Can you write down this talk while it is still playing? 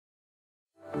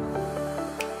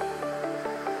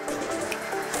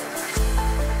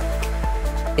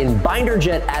In binder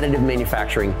jet additive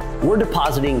manufacturing, we're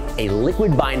depositing a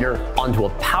liquid binder onto a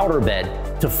powder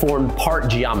bed to form part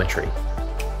geometry.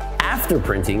 After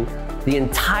printing, the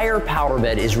entire powder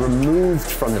bed is removed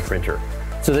from the printer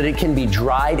so that it can be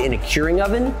dried in a curing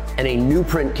oven and a new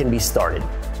print can be started.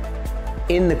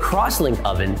 In the crosslink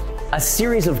oven, a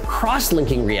series of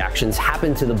cross-linking reactions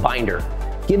happen to the binder,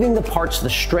 giving the parts the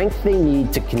strength they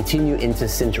need to continue into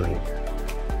sintering.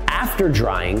 After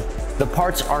drying, the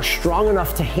parts are strong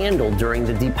enough to handle during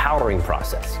the depowdering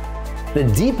process. The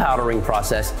depowdering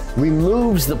process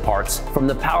removes the parts from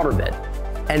the powder bed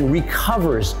and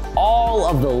recovers all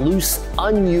of the loose,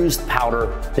 unused powder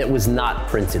that was not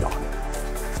printed on.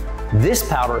 This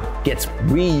powder gets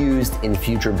reused in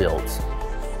future builds.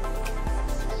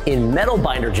 In metal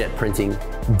binder jet printing,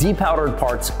 depowdered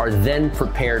parts are then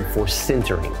prepared for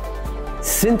sintering.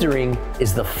 Sintering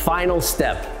is the final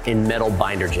step in metal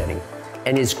binder jetting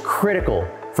and is critical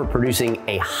for producing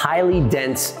a highly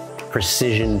dense,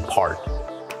 precision part.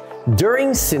 During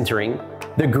sintering,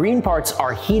 the green parts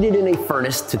are heated in a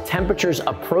furnace to temperatures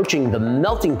approaching the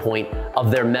melting point of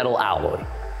their metal alloy.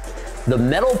 The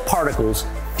metal particles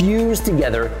fuse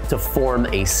together to form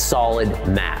a solid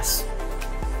mass.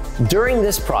 During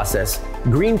this process,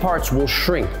 green parts will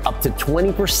shrink up to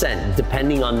 20%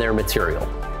 depending on their material.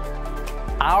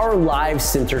 Our live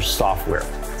sinter software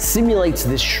simulates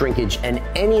this shrinkage and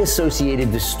any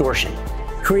associated distortion,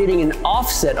 creating an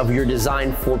offset of your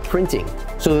design for printing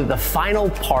so that the final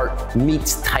part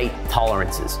meets tight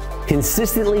tolerances,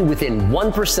 consistently within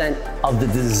 1% of the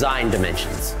design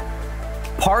dimensions.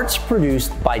 Parts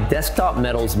produced by Desktop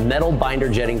Metal's metal binder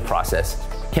jetting process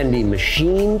can be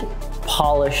machined,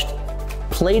 polished,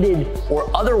 plated, or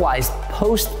otherwise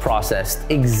post-processed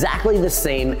exactly the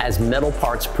same as metal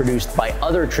parts produced by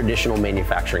other traditional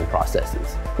manufacturing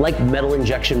processes, like metal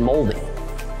injection molding.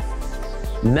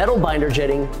 Metal binder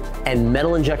jetting and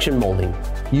metal injection molding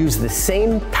use the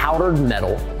same powdered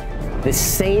metal, the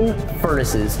same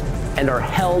furnaces, and are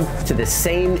held to the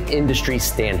same industry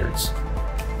standards.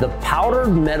 The Powdered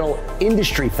Metal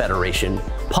Industry Federation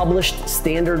published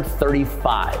Standard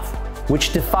 35,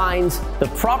 which defines the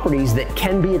properties that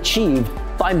can be achieved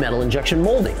by metal injection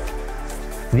molding.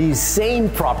 These same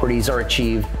properties are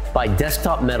achieved by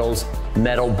Desktop Metal's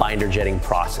metal binder jetting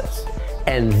process.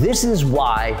 And this is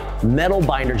why metal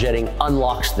binder jetting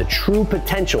unlocks the true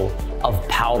potential of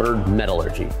powdered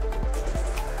metallurgy.